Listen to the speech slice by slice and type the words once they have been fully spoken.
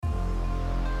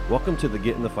Welcome to the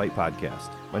Get in the Fight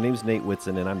podcast. My name is Nate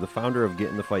Whitson, and I'm the founder of Get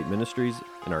in the Fight Ministries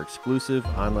and our exclusive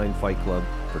online fight club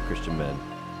for Christian men.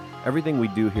 Everything we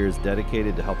do here is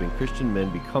dedicated to helping Christian men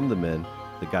become the men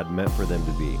that God meant for them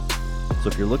to be. So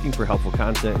if you're looking for helpful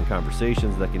content and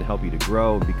conversations that can help you to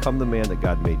grow and become the man that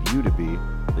God made you to be,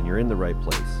 then you're in the right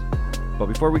place. But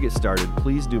before we get started,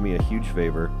 please do me a huge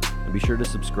favor and be sure to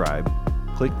subscribe,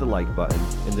 click the like button,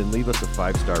 and then leave us a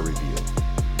 5-star review.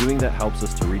 Doing that helps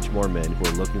us to reach more men who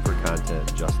are looking for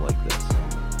content just like this.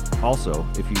 Also,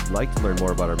 if you'd like to learn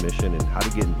more about our mission and how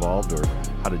to get involved or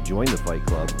how to join the Fight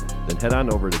Club, then head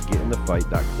on over to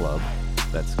getinthefight.club.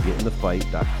 That's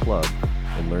getinthefight.club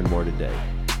and learn more today.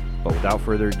 But without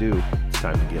further ado, it's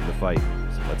time to get in the fight.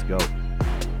 So let's go.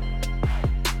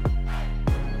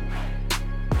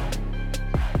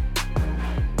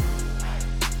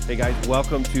 Hey guys,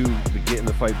 welcome to the Get in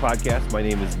the Fight podcast. My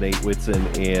name is Nate Whitson,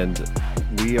 and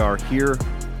we are here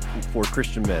for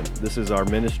Christian men. This is our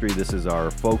ministry. This is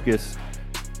our focus,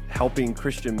 helping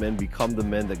Christian men become the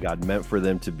men that God meant for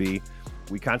them to be.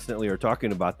 We constantly are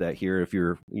talking about that here. If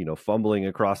you're, fumbling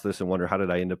across this and wonder, how did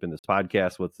I end up in this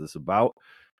podcast? What's this about?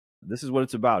 This is what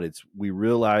it's about. We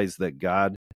realize that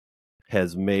God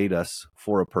has made us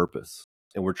for a purpose,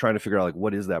 and we're trying to figure out,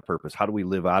 what is that purpose? How do we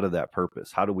live out of that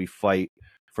purpose? How do we fight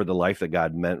for the life that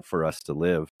God meant for us to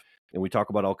live? And we talk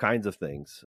about all kinds of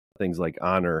things like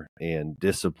honor and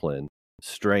discipline,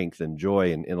 strength and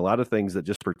joy, and a lot of things that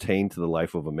just pertain to the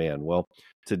life of a man. Well,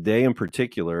 today in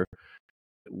particular,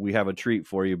 we have a treat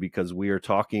for you because we are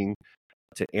talking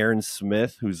to Aaron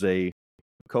Smith, who's a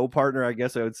co-partner, I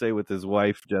guess I would say, with his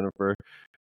wife, Jennifer,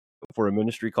 for a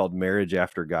ministry called Marriage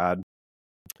After God.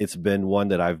 It's been one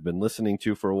that I've been listening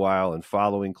to for a while and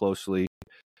following closely.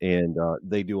 And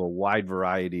they do a wide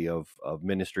variety of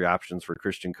ministry options for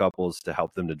Christian couples to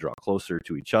help them to draw closer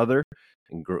to each other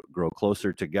and grow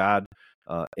closer to God.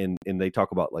 And they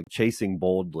talk about chasing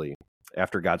boldly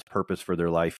after God's purpose for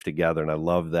their life together. And I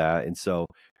love that. And so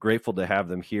grateful to have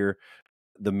them here.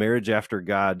 The Marriage After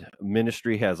God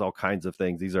ministry has all kinds of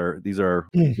things. These are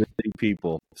busy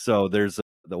people. So there's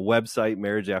the website,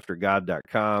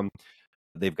 marriageaftergod.com.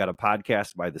 They've got a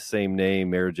podcast by the same name,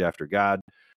 Marriage After God,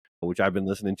 which I've been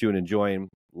listening to and enjoying.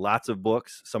 Lots of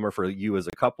books. Some are for you as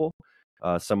a couple.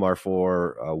 Some are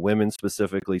for women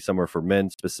specifically. Some are for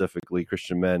men specifically,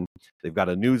 Christian men. They've got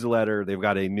a newsletter. They've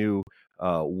got a new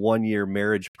 1-year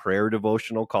marriage prayer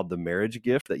devotional called The Marriage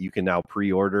Gift that you can now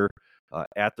pre-order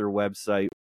at their website.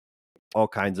 All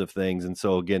kinds of things. And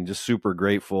so again, just super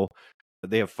grateful.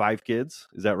 They have 5 kids.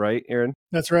 Is that right, Aaron?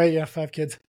 That's right. Yeah, 5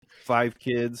 kids. 5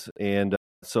 kids. And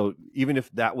so even if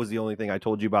that was the only thing I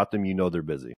told you about them, they're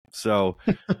busy. So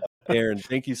Aaron,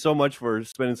 thank you so much for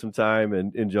spending some time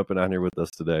and jumping on here with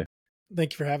us today.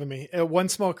 Thank you for having me. One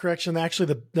small correction.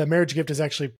 Actually, the Marriage Gift is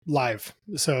actually live.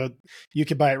 So you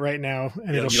can buy it right now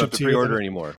and it'll ship to you. You don't have to pre-order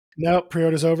anymore. No,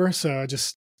 pre-order's over. So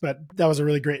but that was a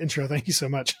really great intro. Thank you so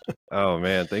much. Oh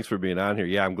man, thanks for being on here.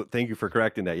 Yeah, thank you for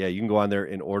correcting that. Yeah, you can go on there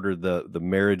and order the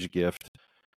Marriage Gift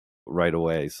right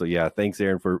away. So yeah, thanks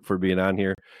Aaron for being on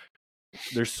here.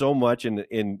 There's so much,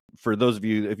 and for those of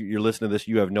you, if you're listening to this,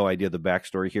 you have no idea the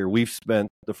backstory here. We've spent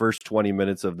the first 20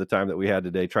 minutes of the time that we had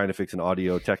today trying to fix an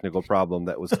audio technical problem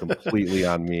that was completely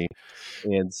on me.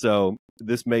 And so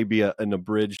this may be an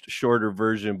abridged, shorter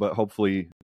version, but hopefully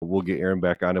we'll get Aaron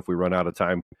back on if we run out of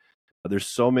time. There's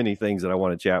so many things that I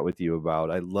want to chat with you about.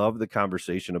 I love the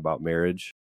conversation about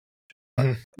marriage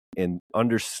and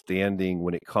understanding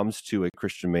when it comes to a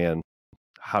Christian man,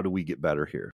 how do we get better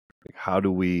here? How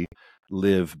do we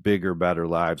live bigger, better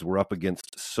lives? We're up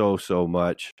against so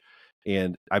much.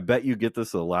 And I bet you get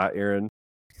this a lot, Aaron.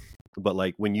 But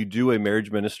when you do a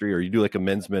marriage ministry or you do a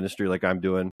men's ministry like I'm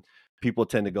doing, people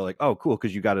tend to go oh, cool,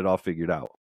 because you got it all figured out,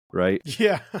 right?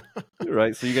 Yeah.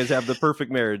 Right. So you guys have the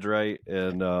perfect marriage, right?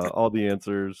 And all the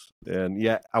answers. And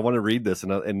yeah, I want to read this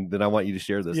and then I want you to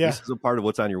share this. Yeah. This is a part of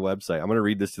what's on your website. I'm going to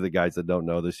read this to the guys that don't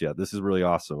know this yet. This is really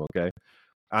awesome. Okay.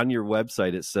 On your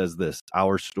website, it says this,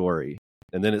 our story.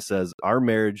 And then it says, our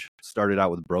marriage started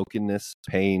out with brokenness,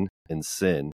 pain, and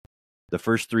sin. The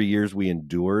first 3 years we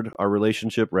endured our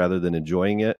relationship rather than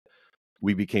enjoying it.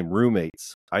 We became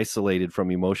roommates, isolated from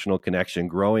emotional connection,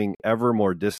 growing ever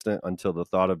more distant until the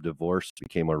thought of divorce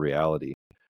became a reality.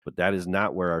 But that is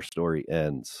not where our story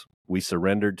ends. We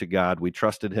surrendered to God. We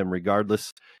trusted him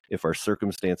regardless if our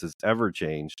circumstances ever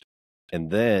changed.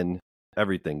 And then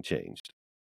everything changed.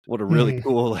 What a really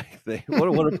cool thing.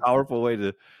 What a powerful way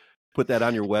to put that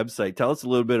on your website. Tell us a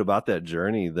little bit about that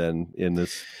journey then in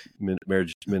this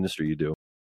marriage ministry you do.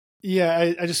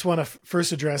 Yeah, I just want to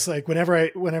first address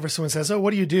whenever someone says, "Oh,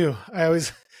 what do you do?" I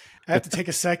I have to take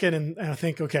a second and I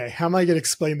think, okay, how am I going to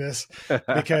explain this?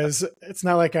 Because it's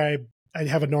not like I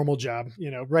have a normal job,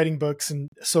 writing books and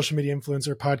social media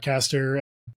influencer, podcaster,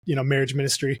 marriage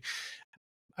ministry.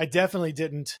 I definitely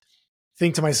didn't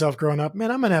think to myself growing up,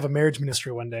 man, I'm going to have a marriage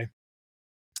ministry one day.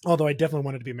 Although I definitely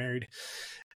wanted to be married.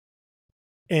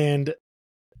 And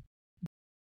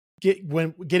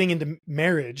when getting into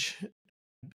marriage,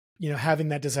 having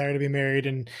that desire to be married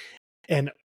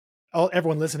and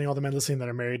everyone listening, all the men listening that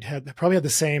are married probably had the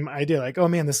same idea, like, oh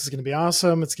man, this is going to be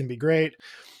awesome. It's going to be great.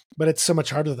 But it's so much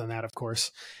harder than that, of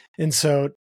course. And so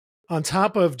on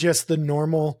top of just the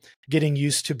normal getting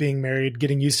used to being married,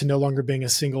 getting used to no longer being a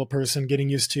single person, getting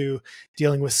used to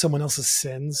dealing with someone else's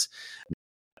sins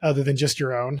other than just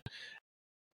your own.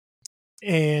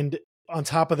 And on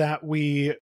top of that,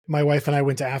 my wife and I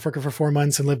went to Africa for 4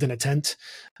 months and lived in a tent,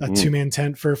 a 2-man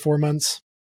tent for 4 months.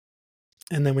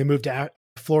 And then we moved to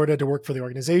Florida to work for the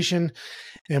organization.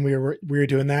 And we were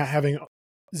doing that, having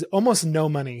almost no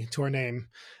money to our name.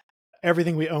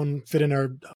 Everything we own fit in our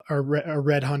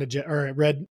red Honda Jet or a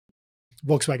red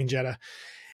Volkswagen Jetta.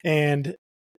 And,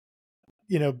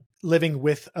 living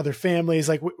with other families,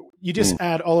 like you just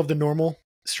add all of the normal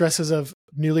stresses of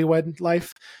newlywed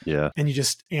life. Yeah. And you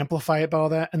just amplify it by all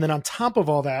that. And then on top of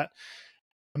all that,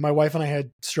 my wife and I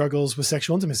had struggles with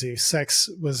sexual intimacy. Sex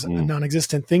was a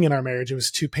non-existent thing in our marriage. It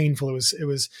was too painful. It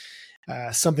was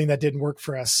something that didn't work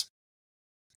for us.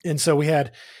 And so we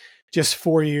had just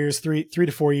 4 years, 3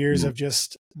 to 4 years of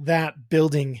just that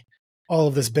building all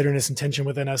of this bitterness and tension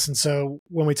within us. And so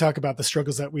when we talk about the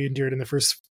struggles that we endured in the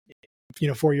first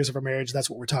 4 years of our marriage, that's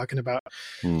what we're talking about,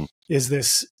 is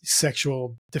this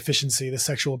sexual deficiency, the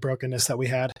sexual brokenness that we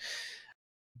had.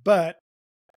 But,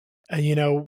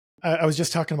 I was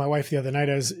just talking to my wife the other night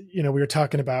as, we were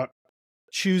talking about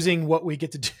choosing what we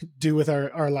get to do with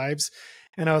our lives.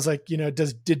 And I was like,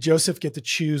 did Joseph get to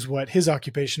choose what his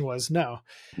occupation was? No,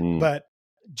 but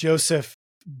Joseph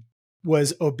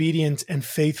was obedient and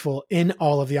faithful in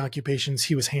all of the occupations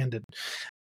he was handed.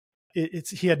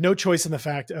 He had no choice in the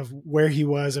fact of where he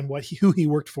was and who he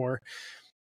worked for,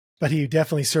 but he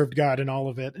definitely served God in all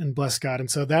of it and blessed God. And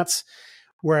so that's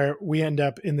where we end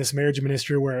up in this marriage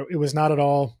ministry, where it was not at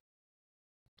all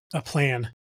a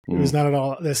plan. It was not at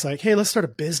all this like, hey, let's start a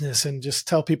business and just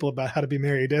tell people about how to be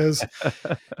married.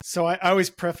 So I always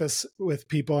preface with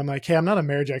people, I'm like, hey, I'm not a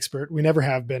marriage expert. We never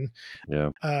have been.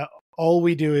 Yeah. All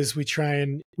we do is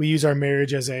we use our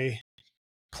marriage as a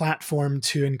platform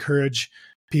to encourage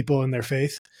people in their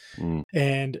faith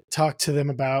and talk to them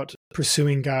about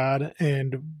pursuing God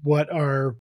and what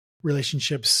our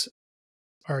relationships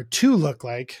are to look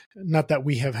like. Not that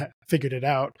we have figured it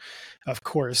out, of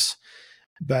course,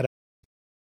 but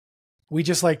we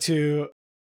just like to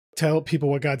tell people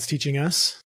what God's teaching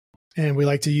us. And we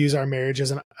like to use our marriage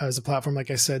as a platform,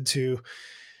 like I said, to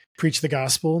preach the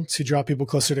gospel, to draw people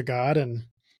closer to God. And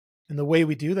the way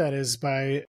we do that is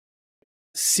by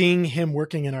seeing him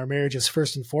working in our marriages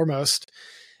first and foremost,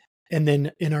 and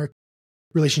then in our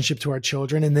relationship to our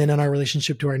children, and then in our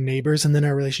relationship to our neighbors, and then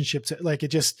our relationship to, like,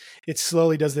 it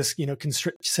slowly does this,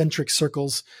 concentric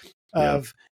circles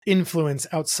of influence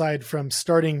outside from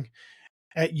starting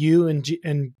at you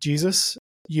and Jesus,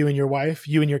 you and your wife,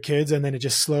 you and your kids, and then it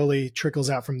just slowly trickles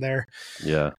out from there.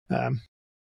 Yeah.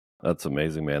 That's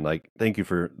amazing, man. Like, thank you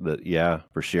for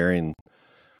for sharing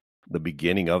the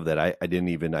beginning of that. I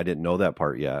didn't know that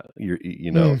part yet.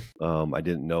 I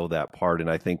didn't know that part. And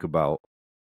I think about,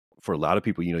 for a lot of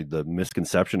people, the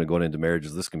misconception of going into marriage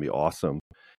is this can be awesome.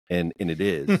 And it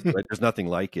is, right? There's nothing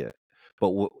like it.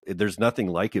 But there's nothing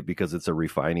like it because it's a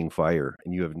refining fire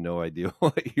and you have no idea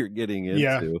what you're getting into.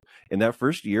 Yeah. And that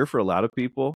first year for a lot of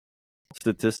people,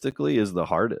 statistically, is the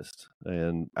hardest.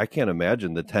 And I can't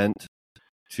imagine the tent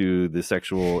to the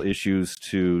sexual issues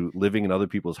to living in other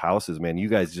people's houses, man. You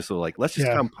guys just like, let's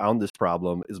just compound this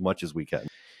problem as much as we can.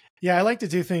 Yeah, I like to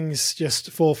do things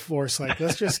just full force. Like,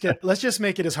 let's just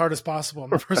make it as hard as possible in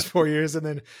the first 4 years, and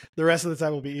then the rest of the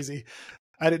time will be easy.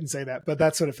 I didn't say that, but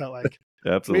that's what it felt like.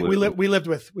 Absolutely. We lived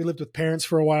with parents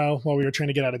for a while we were trying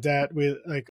to get out of debt. We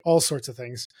like all sorts of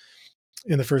things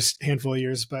in the first handful of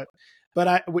years. But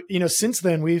since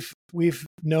then we've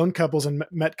known couples and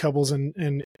met couples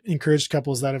and encouraged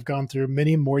couples that have gone through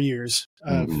many more years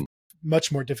of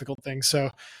much more difficult things.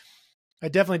 So I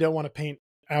definitely don't want to paint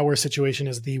our situation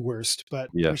as the worst, but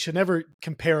we should never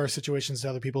compare our situations to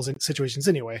other people's situations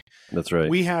anyway. That's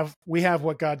right. We have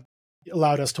what God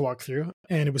allowed us to walk through,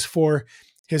 and it was for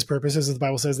his purposes, as the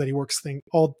Bible says that he works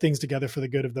all things together for the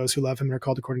good of those who love him and are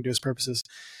called according to his purposes.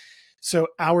 So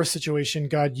our situation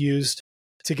God used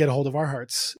to get a hold of our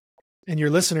hearts and your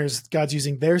listeners, God's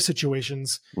using their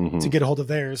situations to get a hold of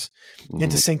theirs and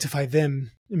to sanctify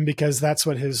them, because that's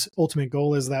what his ultimate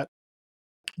goal is, that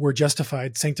we're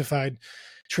justified, sanctified,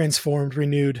 transformed,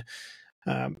 renewed.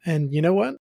 And you know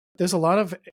what? There's a lot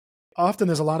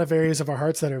of areas of our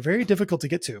hearts that are very difficult to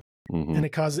get to, and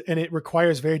it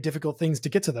requires very difficult things to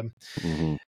get to them.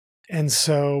 And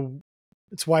so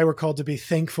it's why we're called to be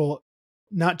thankful,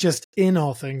 not just in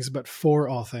all things, but for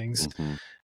all things,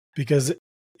 because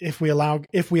if we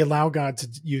allow God to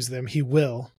use them, he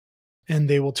will, and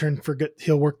they will turn for good.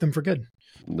 He'll work them for good.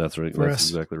 That's right. That's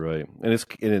exactly right. And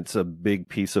it's a big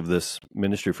piece of this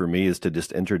ministry for me, is to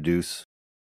just introduce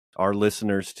our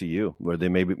listeners to you, where they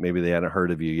maybe they hadn't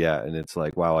heard of you yet. And it's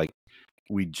like, wow, like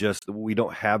we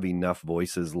don't have enough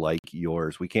voices like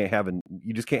yours.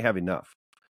 You just can't have enough.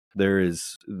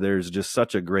 There's just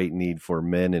such a great need for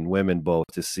men and women both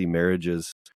to see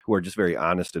marriages who are just very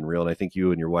honest and real. And I think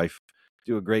you and your wife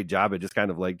do a great job at just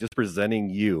kind of like just presenting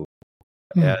you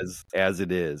as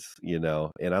it is, you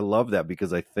know. And I love that,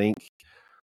 because I think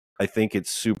it's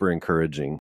super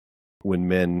encouraging when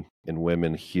men and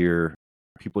women hear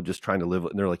people just trying to live,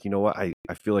 and they're like, you know what, I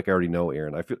feel like I already know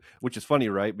Aaron. Which is funny,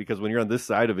 right? Because when you're on this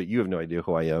side of it, you have no idea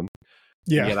who I am.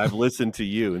 Yeah. And I've listened to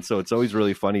you. And so it's always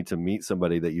really funny to meet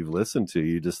somebody that you've listened to.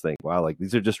 You just think, wow, like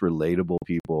these are just relatable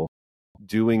people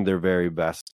doing their very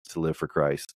best to live for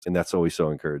Christ. And that's always so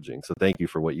encouraging. So thank you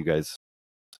for what you guys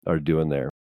are doing there.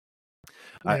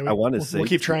 Yeah, I want to say, we'll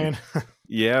keep trying.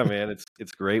 Yeah, man,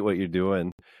 it's great what you're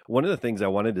doing. One of the things I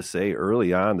wanted to say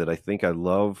early on that I think I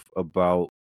love about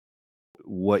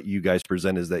what you guys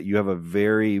present is that you have a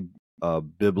very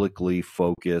biblically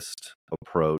focused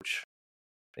approach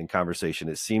in conversation.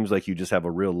 It seems like you just have a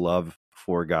real love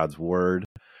for God's word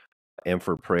and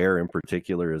for prayer in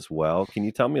particular as well. Can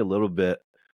you tell me a little bit,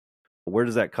 where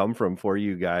does that come from for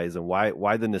you guys, and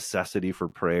why the necessity for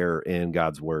prayer in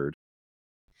God's word?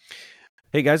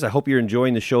 Hey guys, I hope you're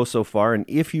enjoying the show so far, and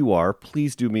if you are,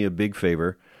 please do me a big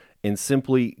favor and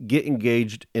simply get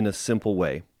engaged in a simple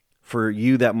way. For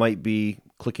you, that might be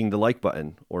clicking the like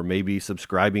button, or maybe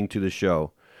subscribing to the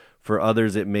show. For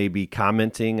others, it may be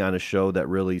commenting on a show that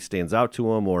really stands out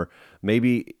to them, or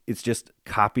maybe it's just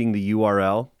copying the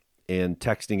URL and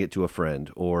texting it to a friend,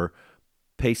 or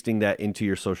pasting that into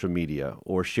your social media,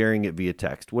 or sharing it via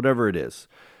text, whatever it is.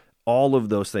 All of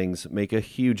those things make a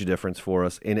huge difference for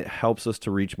us, and it helps us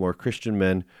to reach more Christian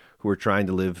men who are trying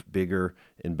to live bigger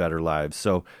and better lives.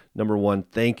 So, number one,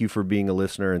 thank you for being a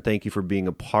listener, and thank you for being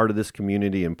a part of this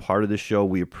community and part of this show.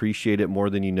 We appreciate it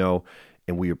more than you know,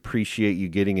 and we appreciate you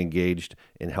getting engaged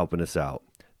and helping us out.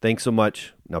 Thanks so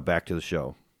much. Now back to the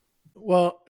show.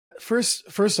 Well, first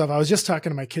off, I was just talking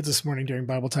to my kids this morning during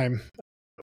Bible time.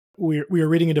 We were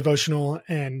reading a devotional,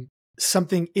 and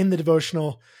something in the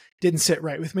devotional didn't sit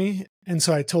right with me. And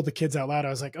so I told the kids out loud, I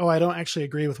was like, oh, I don't actually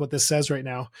agree with what this says right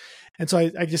now. And so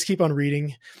I just keep on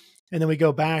reading. And then we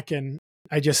go back, and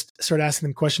I just start asking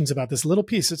them questions about this little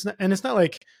piece. It's not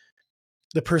like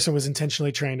the person was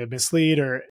intentionally trying to mislead,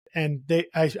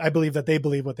 I believe that they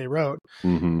believe what they wrote.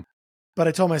 But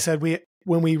I told them, I said,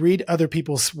 when we read other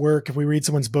people's work, if we read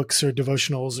someone's books or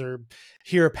devotionals, or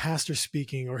hear a pastor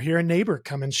speaking, or hear a neighbor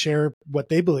come and share what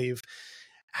they believe,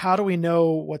 how do we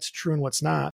know what's true and what's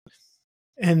not?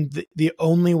 And the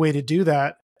only way to do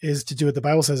that is to do what the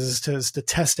Bible says, is to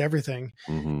test everything.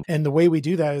 And the way we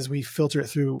do that is we filter it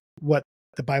through what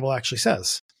the Bible actually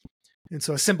says. And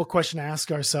so a simple question to ask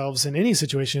ourselves in any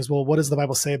situation is, well, what does the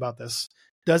Bible say about this?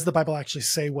 Does the Bible actually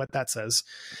say what that says?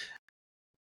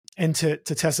 And to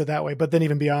test it that way. But then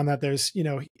even beyond that, there's,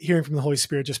 hearing from the Holy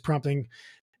Spirit, just prompting,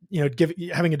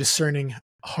 having a discerning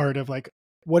heart of like,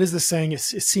 what is this saying? It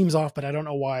seems off, but I don't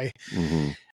know why.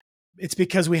 It's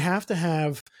because we have to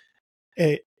have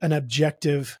an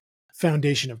objective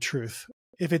foundation of truth.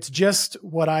 If it's just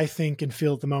what I think and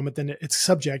feel at the moment, then it's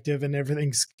subjective, and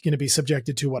everything's going to be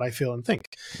subjected to what I feel and think.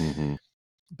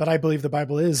 But I believe the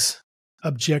Bible is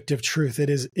objective truth. It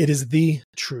is the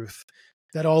truth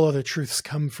that all other truths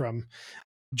come from.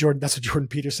 That's what Jordan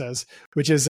Peter says, which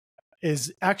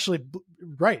is actually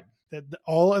right. That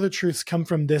all other truths come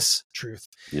from this truth.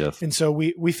 Yes. And so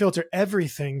we filter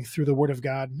everything through the Word of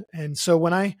God. And so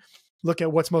when I look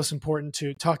at what's most important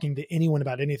to talking to anyone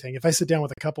about anything, if I sit down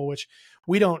with a couple, which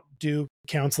we don't do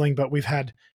counseling, but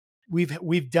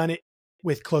we've done it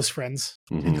with close friends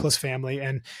and close family.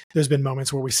 And there's been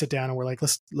moments where we sit down and we're like,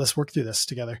 let's work through this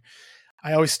together.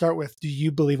 I always start with, do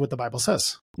you believe what the Bible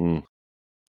says?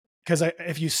 Because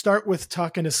if you start with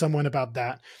talking to someone about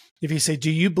that, if you say, do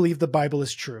you believe the Bible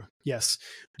is true? Yes.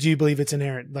 Do you believe it's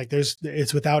inerrant? Like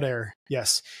it's without error?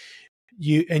 Yes.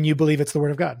 you believe it's the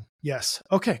word of God? Yes.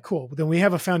 Okay, cool. Then we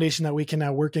have a foundation that we can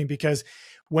now work in, because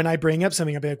when I bring up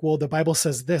something, I'll be like, well, the Bible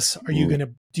says this.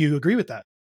 Do you agree with that?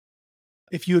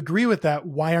 If you agree with that,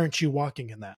 why aren't you walking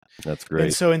in that? That's great.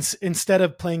 And so instead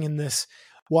of playing in this,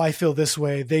 well, I feel this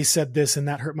way, they said this and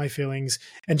that hurt my feelings,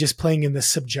 and just playing in this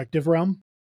subjective realm,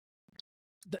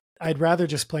 I'd rather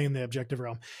just play in the objective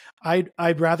realm.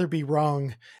 I'd rather be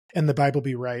wrong and the Bible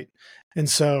be right. And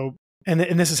so, and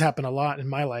this has happened a lot in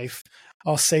my life.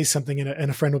 I'll say something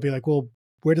and a friend will be like, well,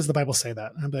 where does the Bible say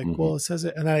that? And I'm like, well, it says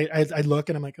it. And I look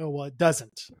and I'm like, oh, well, it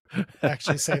doesn't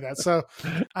actually say that. So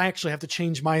I actually have to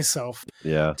change myself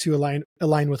to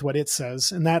align with what it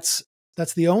says. And that's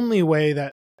the only way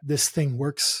that this thing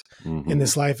works in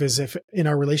this life, is if in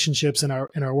our relationships, in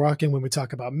our walking, when we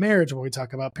talk about marriage, when we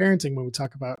talk about parenting, when we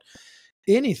talk about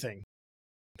anything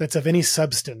that's of any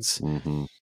substance,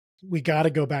 we got to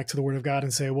go back to the word of God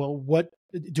and say, well, what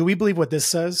do we believe what this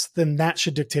says? Then that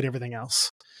should dictate everything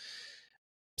else.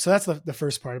 So that's the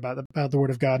first part about the word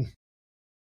of God.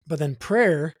 But then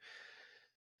prayer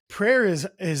is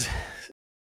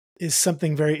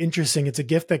something very interesting. It's a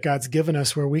gift that God's given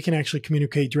us where we can actually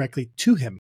communicate directly to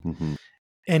him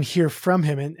and hear from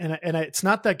him. And it's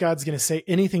not that God's going to say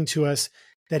anything to us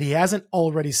that he hasn't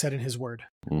already said in his word.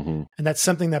 And that's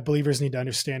something that believers need to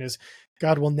understand, is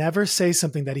God will never say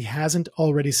something that he hasn't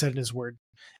already said in his word.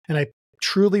 And I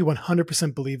truly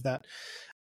 100% believe that.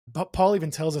 But Paul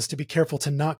even tells us to be careful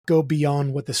to not go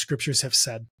beyond what the scriptures have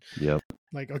said. Yep.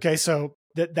 Like, okay, so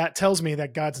that tells me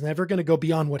that God's never going to go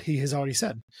beyond what he has already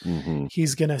said.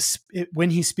 He's going to,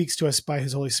 when he speaks to us by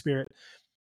his Holy Spirit,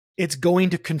 it's going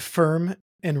to confirm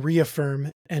and reaffirm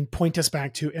and point us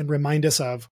back to and remind us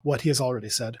of what he has already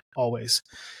said, always.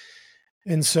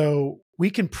 And so we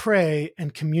can pray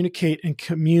and communicate and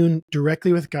commune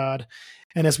directly with God.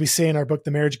 And as we say in our book,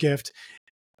 The Marriage Gift,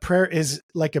 prayer is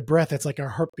like a breath. It's like our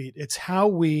heartbeat. It's how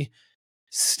we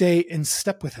stay in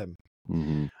step with him.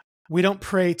 We don't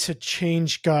pray to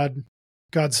change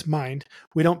God's mind.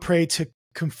 We don't pray to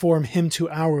conform him to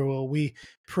our will. We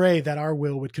pray that our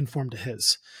will would conform to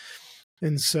his.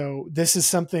 And so this is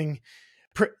something,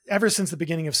 ever since the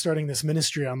beginning of starting this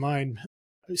ministry online,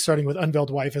 starting with Unveiled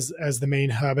Wife as the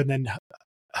main hub, and then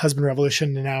Husband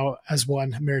Revolution, and now as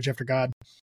one, Marriage After God,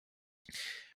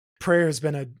 prayer has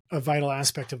been a vital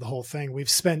aspect of the whole thing. We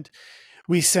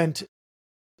sent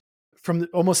from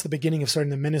almost the beginning of starting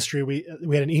the ministry, we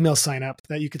had an email sign up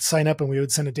that you could sign up, and we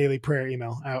would send a daily prayer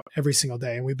email out every single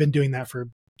day. And we've been doing that for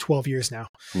 12 years now.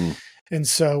 And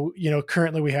so,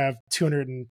 currently we have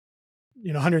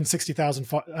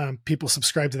 160,000 people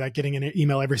subscribe to that, getting an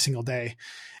email every single day.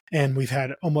 And we've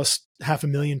had almost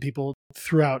 500,000 people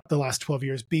throughout the last 12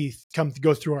 years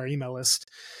go through our email list.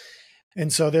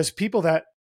 And so there's people that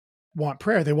want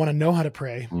prayer. They want to know how to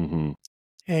pray.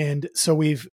 And so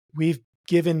we've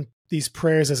given these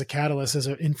prayers as a catalyst,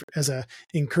 as a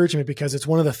encouragement, because it's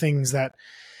one of the things that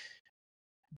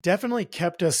definitely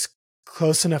kept us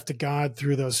close enough to God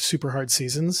through those super hard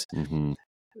seasons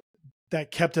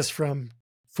that kept us from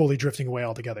fully drifting away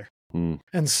altogether.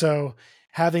 And so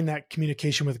having that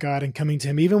communication with God and coming to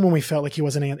him, even when we felt like he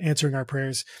wasn't answering our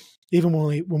prayers, even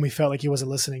when we felt like he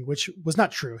wasn't listening, which was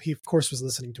not true. He of course was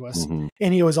listening to us,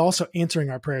 and he was also answering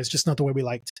our prayers, just not the way we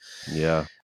liked. Yeah.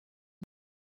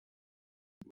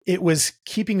 It was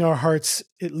keeping our hearts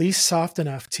at least soft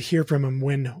enough to hear from him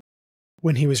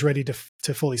when he was ready to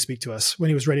fully speak to us, when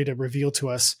he was ready to reveal to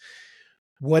us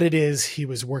what it is he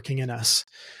was working in us.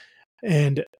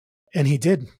 And he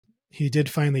did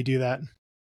finally do that.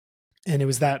 And it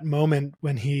was that moment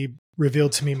when he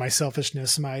revealed to me my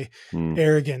selfishness, my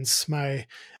arrogance, my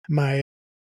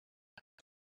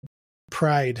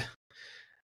pride,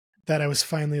 that I was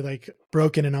finally like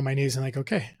broken and on my knees and like,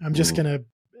 okay, I'm just going to,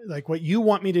 like, what you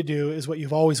want me to do is what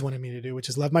you've always wanted me to do, which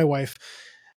is love my wife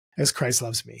as Christ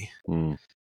loves me.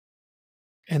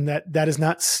 And that is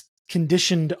not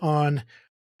conditioned on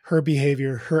her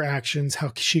behavior, her actions,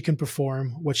 how she can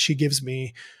perform, what she gives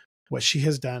me, what she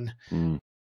has done.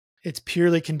 It's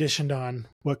purely conditioned on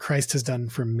what Christ has done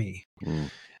for me.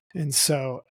 And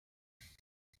so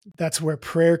that's where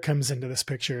prayer comes into this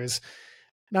picture, is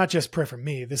not just prayer for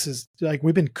me. This is like,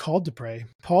 we've been called to pray.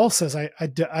 Paul says,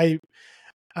 I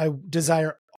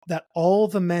desire that all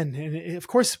the men, and of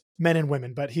course men and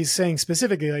women, but he's saying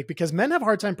specifically, like, because men have a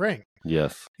hard time praying.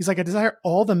 Yes. He's like, I desire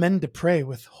all the men to pray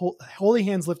with holy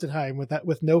hands lifted high, and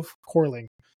with no quarreling,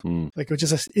 like, which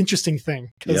is an interesting thing,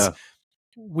 because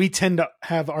we tend to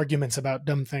have arguments about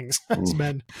dumb things as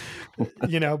men,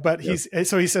 but he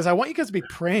says, I want you guys to be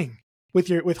praying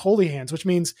with holy hands, which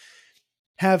means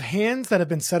have hands that have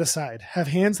been set aside, have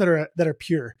hands that are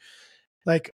pure.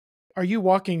 Like, are you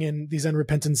walking in these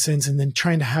unrepentant sins and then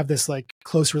trying to have this like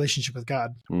close relationship with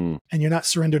God, and you're not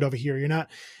surrendered over here?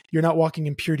 You're not walking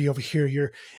in purity over here.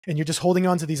 You're just holding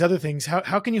on to these other things.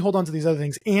 How can you hold on to these other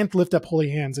things and lift up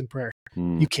holy hands in prayer?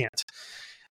 You can't.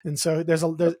 And so there's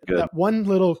that one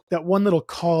little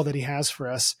call that he has for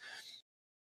us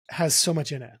has so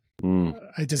much in it.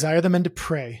 I desire the men to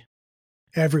pray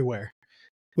everywhere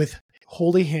with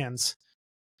holy hands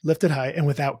lifted high and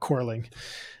without quarreling.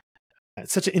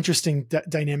 It's such an interesting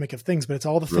dynamic of things, but it's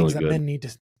all the things that men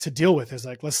need to deal with. Is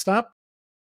like, let's stop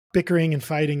bickering and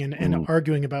fighting and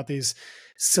arguing about these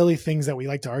silly things that we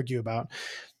like to argue about.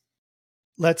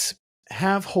 Let's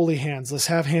have holy hands. Let's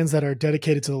have hands that are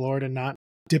dedicated to the Lord and not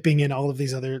dipping in all of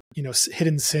these other,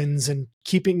 hidden sins, and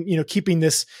keeping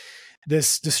this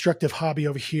destructive hobby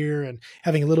over here and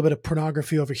having a little bit of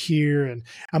pornography over here. And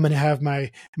I'm going to have my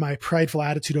prideful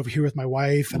attitude over here with my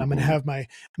wife. And I'm going to have my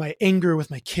anger with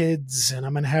my kids. And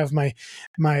I'm going to have my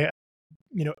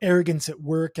arrogance at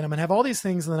work. And I'm going to have all these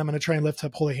things. And then I'm going to try and lift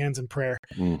up holy hands in prayer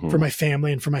for my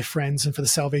family and for my friends and for the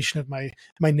salvation of my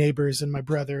neighbors and my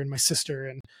brother and my sister.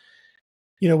 And,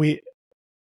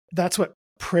 that's what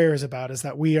prayer is about, is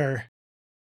that we are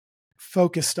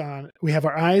focused on, we have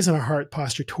our eyes and our heart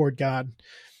posture toward God,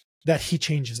 that he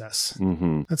changes us.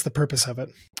 That's the purpose of it.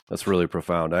 That's really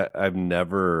profound. I've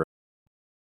never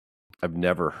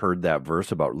heard that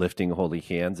verse about lifting holy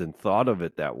hands and thought of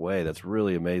it that way. That's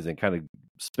really amazing. Kind of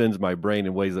spins my brain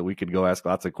in ways that we could go ask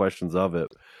lots of questions of it.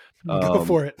 Go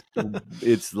for it.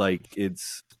 It's like,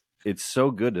 it's so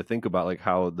good to think about, like,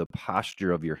 how the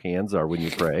posture of your hands are when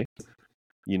you pray.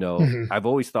 I've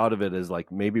always thought of it as like,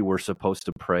 maybe we're supposed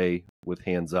to pray with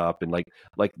hands up and like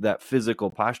that physical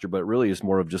posture, but it really is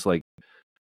more of just like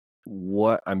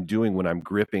what I'm doing when I'm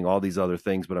gripping all these other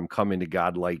things, but I'm coming to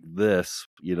God like this,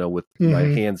 with my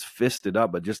hands fisted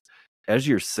up. But just as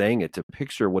you're saying it, to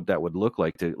picture what that would look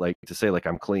like, to say, like,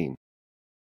 I'm clean,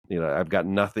 I've got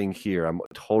nothing here, I'm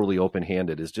totally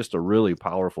open-handed, is just a really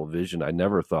powerful vision. I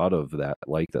never thought of that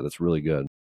like that. That's really good.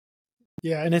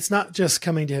 Yeah, and it's not just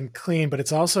coming to him clean, but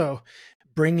it's also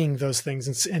bringing those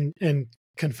things and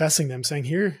confessing them, saying,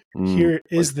 here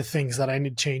is the things that I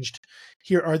need changed.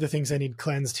 Here are the things I need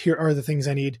cleansed. Here are the things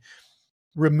I need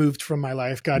removed from my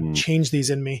life. God, change these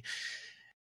in me.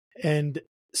 And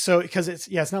so, because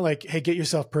it's not like, hey, get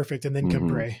yourself perfect and then come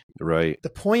pray. Right. The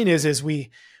point is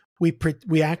we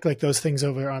act like those things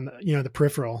over on the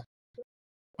peripheral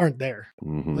aren't there.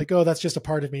 Like, oh, that's just a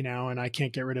part of me now and I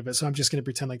can't get rid of it, so I'm just going to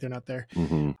pretend like they're not there.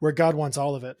 Where God wants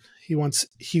all of it. He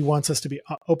wants us to be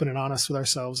open and honest with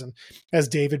ourselves. And as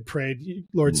David prayed,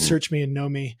 Lord, search me and know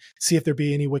me, see if there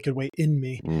be any wicked way in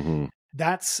me.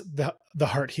 That's the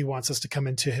heart he wants us to come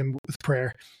into him with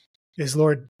prayer, is,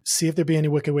 Lord, see if there be any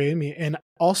wicked way in me. And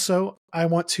also, I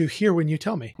want to hear when you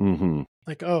tell me,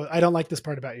 like, oh, I don't like this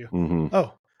part about you.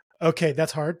 Oh, okay,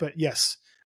 that's hard, but yes,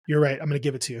 you're right, I'm going to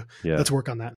give it to you. Yeah. Let's work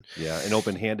on that. Yeah, and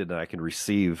open-handed, and I can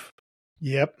receive.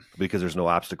 Yep. Because there's no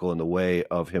obstacle in the way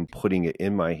of him putting it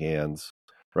in my hands,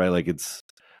 right? Like, that's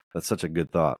such a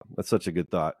good thought. That's such a good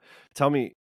thought. Tell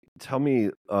me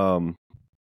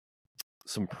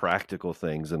some practical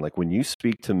things. And like, when you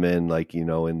speak to men, like, in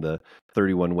the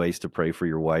 31 ways to pray for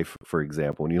your wife, for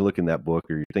example, when you look in that book,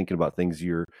 or you're thinking about things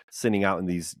you're sending out in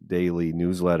these daily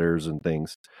newsletters and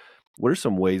things, what are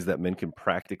some ways that men can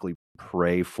practically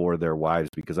pray for their wives?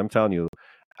 Because I'm telling you,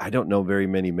 I don't know very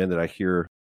many men that I hear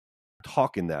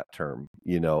talk in that term,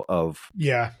 of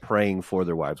praying for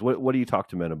their wives. What do you talk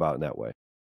to men about in that way?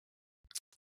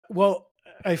 Well,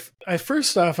 I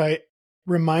first off, I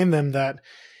remind them that,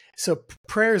 so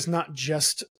prayer is not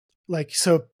just like,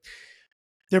 so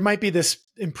there might be this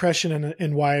impression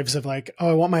in wives of like, oh,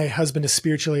 I want my husband to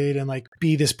spiritually and like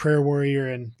be this prayer warrior.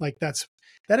 And like, that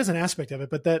is an aspect of it,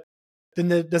 but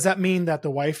does that mean that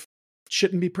the wife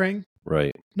shouldn't be praying?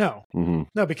 Right. No,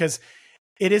 no, because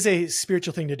it is a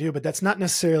spiritual thing to do, but that's not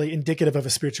necessarily indicative of a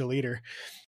spiritual leader.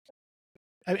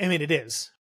 I mean, it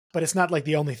is, but it's not like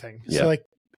the only thing. Yeah. So like,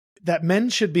 that men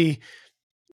should be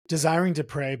desiring to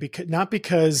pray, not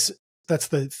because that's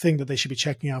the thing that they should be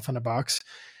checking off on a box,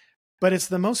 but it's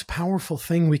the most powerful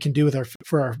thing we can do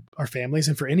for our families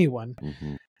and for anyone.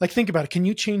 Like, think about it. Can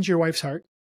you change your wife's heart?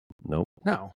 Nope.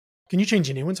 No. Can you change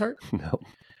anyone's heart? No.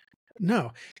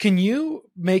 No. Can you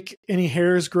make any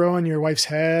hairs grow on your wife's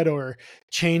head, or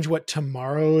change what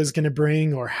tomorrow is going to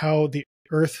bring, or how the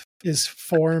earth is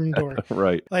formed, or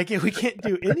right? Like, we can't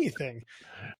do anything.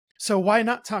 So why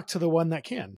not talk to the one that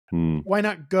can? Why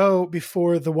not go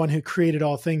before the one who created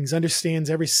all things, understands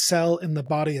every cell in the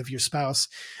body of your spouse,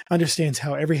 understands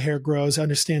how every hair grows,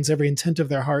 understands every intent of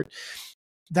their heart?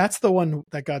 That's the one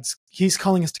that he's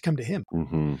calling us to come to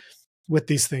him. with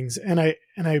these things. And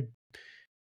I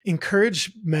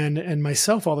encourage men and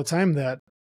myself all the time that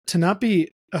to not be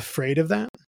afraid of that,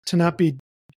 to not be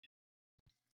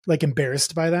like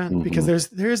embarrassed by that, because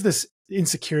there's this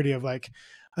insecurity of like,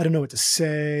 I don't know what to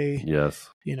say. Yes.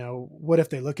 What if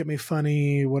they look at me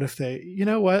funny? What if they,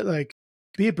 like,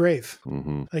 be brave.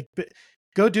 Like,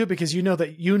 go do it because you know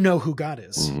that you know who God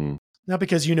is, not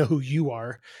because you know who you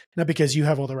are, not because you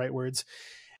have all the right words.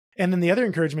 And then the other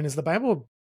encouragement is the Bible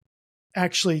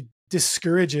actually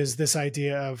discourages this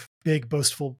idea of big,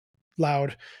 boastful,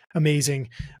 loud, amazing,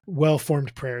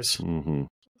 well-formed prayers.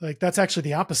 Like that's actually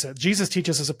the opposite. Jesus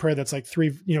teaches us a prayer that's like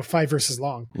 5 verses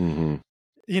long, and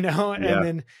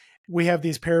then we have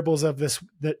these parables of this,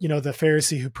 the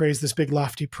Pharisee who prays this big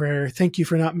lofty prayer. Thank you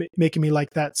for not making me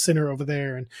like that sinner over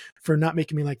there, and for not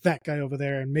making me like that guy over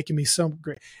there, and making me so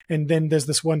great. And then there's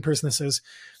this one person that says,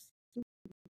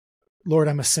 Lord,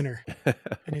 I'm a sinner.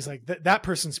 And he's like, that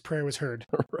person's prayer was heard.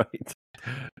 Right.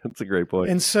 That's a great point.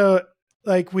 And so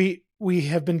like we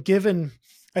have been given,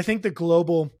 I think the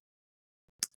global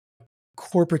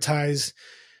corporatized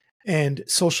and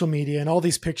social media and all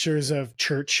these pictures of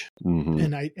church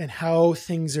and how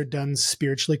things are done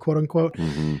spiritually, quote unquote.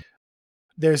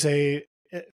 There's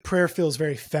prayer feels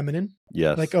very feminine.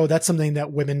 Yes. Like, oh, that's something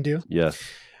that women do. Yes.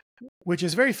 Which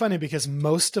is very funny because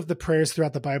most of the prayers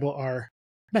throughout the Bible are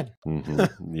men.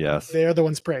 Yes. They are the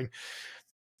ones praying.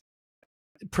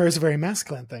 Prayer is a very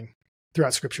masculine thing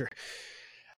throughout Scripture.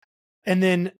 And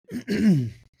then,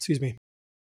 excuse me.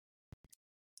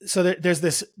 So there's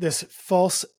this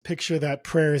false picture that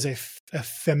prayer is a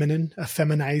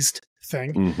feminized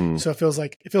thing. So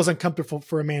it feels uncomfortable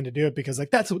for a man to do it because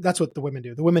like that's what the women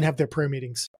do. The women have their prayer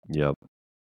meetings. Yep.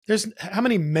 How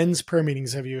many men's prayer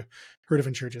meetings have you heard of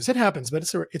in churches? It happens,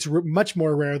 but it's much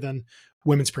more rare than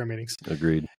women's prayer meetings.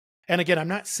 Agreed. And again, I'm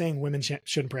not saying women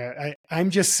shouldn't pray. I'm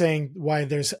just saying why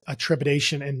there's a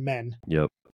trepidation in men. Yep.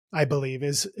 I believe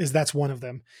is that's one of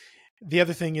them. The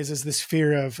other thing is this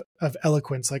fear of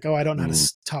eloquence, like, oh, I don't know how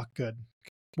to talk good.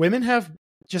 Women have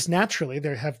just naturally,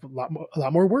 they have a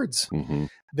lot more words.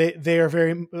 They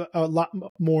are a lot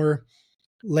more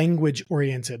language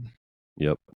oriented.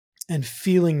 Yep. And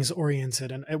feelings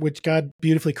oriented, and which God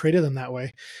beautifully created them that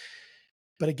way.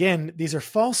 But again, these are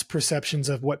false perceptions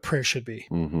of what prayer should be.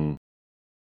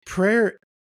 Prayer,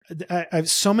 I've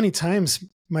so many times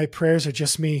my prayers are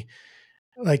just me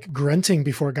like grunting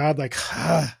before God, like,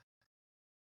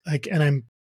 and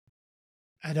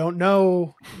I don't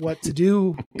know what to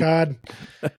do. God,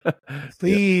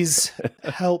 please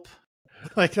help.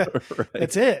 Like that. Right.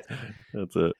 That's it.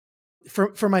 That's it.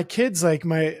 For my kids, like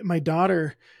my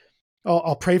daughter,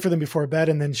 I'll pray for them before bed,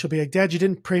 and then she'll be like, Dad, you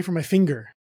didn't pray for my finger.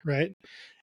 Right.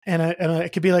 And I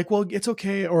could be like, well, it's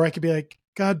okay. Or I could be like,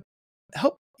 God,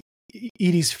 help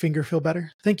Edie's finger feel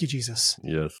better. Thank you, Jesus.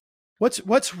 Yes.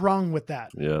 What's wrong with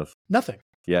that? Yes. Nothing.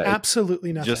 Yeah.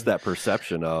 Absolutely nothing. Just that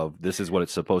perception of this is what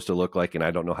it's supposed to look like, and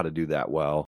I don't know how to do that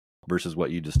well versus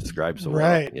what you just described so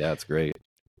well. Yeah, it's great.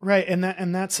 Right. And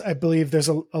that's, I believe there's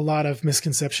a lot of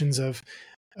misconceptions of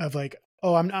like,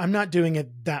 oh, I'm not doing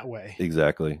it that way.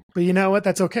 Exactly. But you know what?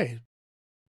 That's okay.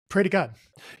 Pray to God.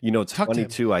 It's funny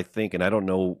too, I think, and I don't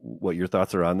know what your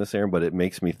thoughts are on this, Aaron, but it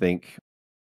makes me think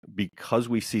because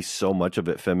we see so much of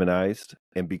it feminized,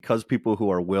 and because people who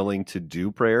are willing to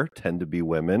do prayer tend to be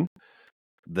women,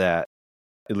 that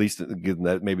at least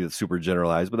that maybe it's super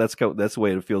generalized, but that's the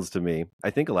way it feels to me. I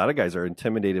think a lot of guys are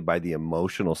intimidated by the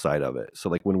emotional side of it. So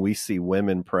like when we see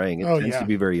women praying, it tends to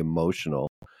be very emotional.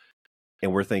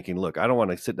 And we're thinking, look, I don't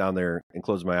want to sit down there and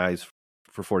close my eyes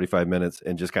for 45 minutes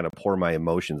and just kind of pour my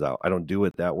emotions out. I don't do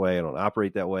it that way. I don't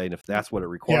operate that way. And if that's what it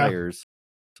requires,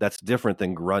 that's different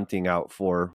than grunting out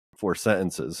four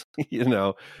sentences.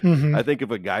 I think if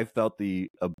a guy felt the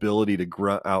ability to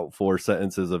grunt out 4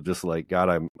 sentences of just like,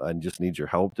 God, I just need your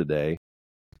help today,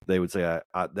 they would say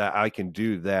that I can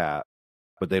do that,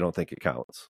 but they don't think it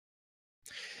counts.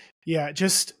 Yeah.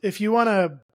 Just if you want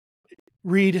to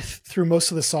read through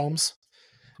most of the Psalms,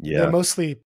 they're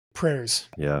mostly prayers.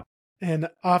 Yeah. And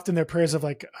often they're prayers of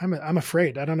like, I'm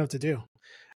afraid. I don't know what to do.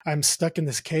 I'm stuck in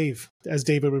this cave, as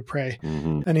David would pray.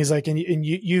 And he's like, and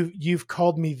you've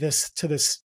called me to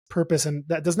this purpose, and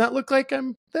that does not look like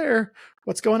I'm there.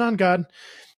 What's going on, God?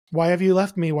 Why have you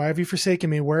left me? Why have you forsaken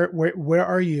me? Where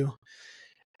are you?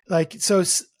 Like, so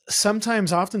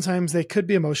oftentimes they could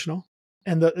be emotional,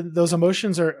 and those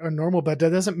emotions are normal, but that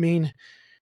doesn't mean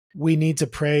we need to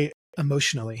pray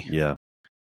emotionally. Yeah.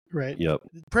 Right. Yep.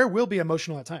 Prayer will be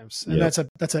emotional at times. And that's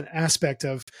an aspect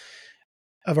of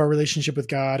our relationship with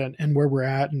God and where we're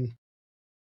at.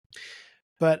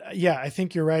 But yeah, I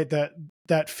think you're right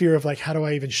that fear of like, how do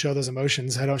I even show those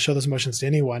emotions? I don't show those emotions to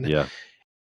anyone. Yeah.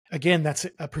 Again, that's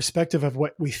a perspective of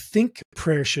what we think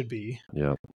prayer should be.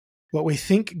 Yeah. What we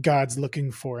think God's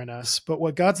looking for in us. But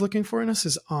what God's looking for in us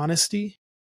is honesty,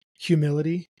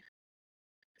 humility.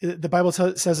 The Bible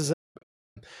says is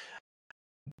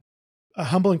a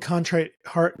humble and contrite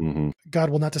heart, God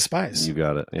will not despise. You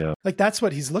got it. Yeah. Like that's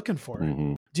what he's looking for.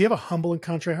 Do you have a humble and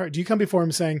contrite heart? Do you come before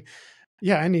him saying,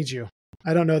 yeah, I need you.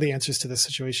 I don't know the answers to this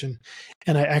situation.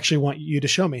 And I actually want you to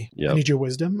show me. Yep. I need your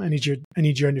wisdom. I need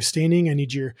your understanding. I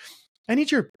need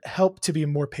your help to be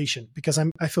more patient because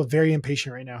I feel very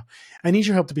impatient right now. I need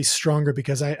your help to be stronger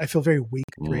because I feel very weak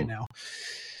right now.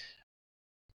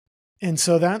 And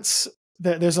so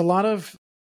there's a lot of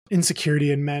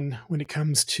insecurity in men when it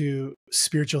comes to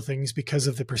spiritual things because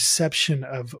of the perception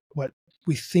of what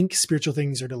we think spiritual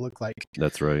things are to look like.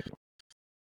 That's right.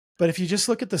 But if you just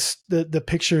look at the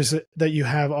pictures that you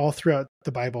have all throughout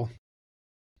the Bible,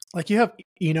 like you have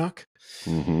Enoch,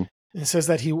 it says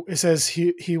that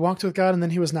he walked with God and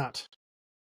then he was not.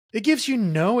 It gives you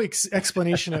no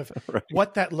explanation of right.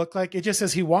 what that looked like. It just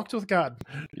says he walked with God.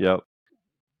 Yep.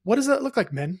 What does that look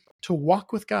like, men? To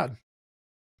walk with God.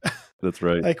 That's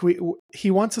right. Like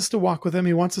he wants us to walk with him.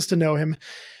 He wants us to know him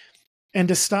and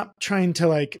to stop trying to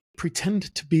like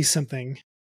pretend to be something,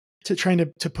 to trying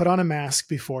to put on a mask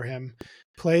before him,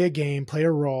 play a game, play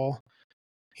a role.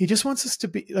 He just wants us to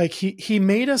be like, he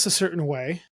made us a certain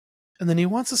way. And then he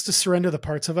wants us to surrender the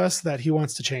parts of us that he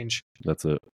wants to change. That's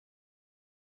it.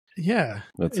 Yeah.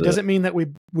 It doesn't mean that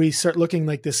we start looking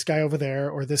like this guy over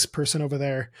there or this person over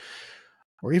there,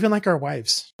 or even like our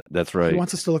wives. That's right. He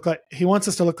wants us to look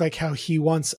like how he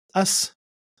wants us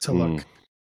to look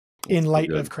in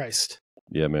light of Christ.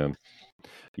 Yeah, man.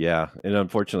 Yeah. And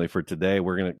unfortunately for today,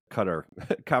 we're going to cut our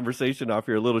conversation off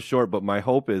here a little short, but my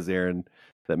hope is, Aaron,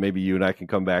 that maybe you and I can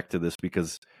come back to this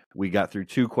because we got through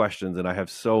 2 questions and I have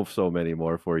so many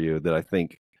more for you that I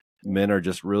think men are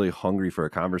just really hungry for a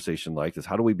conversation like this.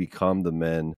 How do we become the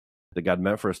men that God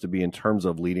meant for us to be in terms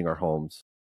of leading our homes,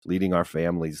 leading our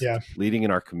families, leading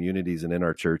in our communities and in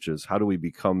our churches? How do we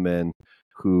become men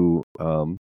who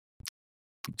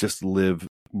just live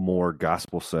more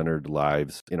gospel-centered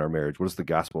lives in our marriage? What does the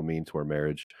gospel mean to our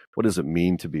marriage? What does it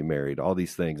mean to be married? All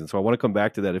these things. And so I want to come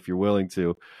back to that if you're willing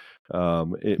to.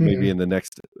 Maybe in the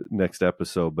next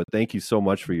episode. But thank you so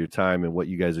much for your time and what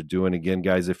you guys are doing. Again,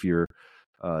 guys, if you're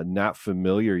not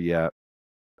familiar yet,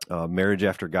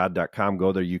 marriageaftergod.com.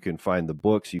 Go there. You can find the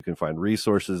books. You can find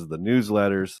resources, the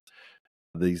newsletters,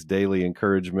 these daily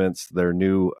encouragements. Their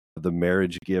new The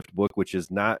Marriage Gift book, which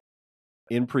is not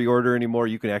in pre-order anymore.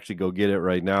 You can actually go get it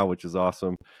right now, which is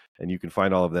awesome. And you can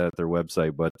find all of that at their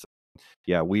website. But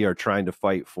yeah, we are trying to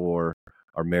fight for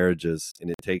our marriages, and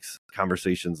it takes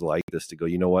conversations like this to go,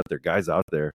 you know what, there are guys out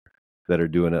there that are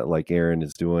doing it like Aaron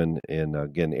is doing. And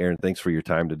again, Aaron, thanks for your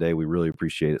time today. We really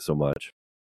appreciate it so much.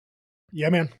 Yeah,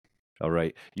 man. All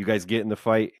right. You guys get in the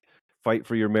fight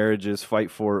for your marriages,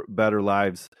 fight for better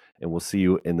lives, and we'll see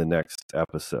you in the next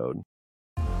episode.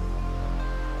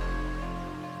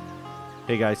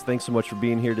 Hey guys, thanks so much for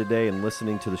being here today and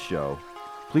listening to the show.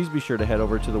 Please be sure to head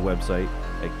over to the website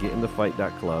at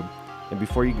getinthefight.club. And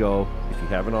before you go, if you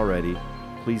haven't already,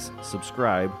 please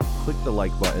subscribe, click the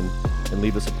like button, and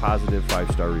leave us a positive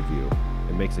 5-star review.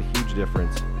 It makes a huge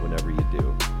difference whenever you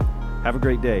do. Have a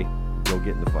great day. Go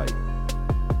get in the fight.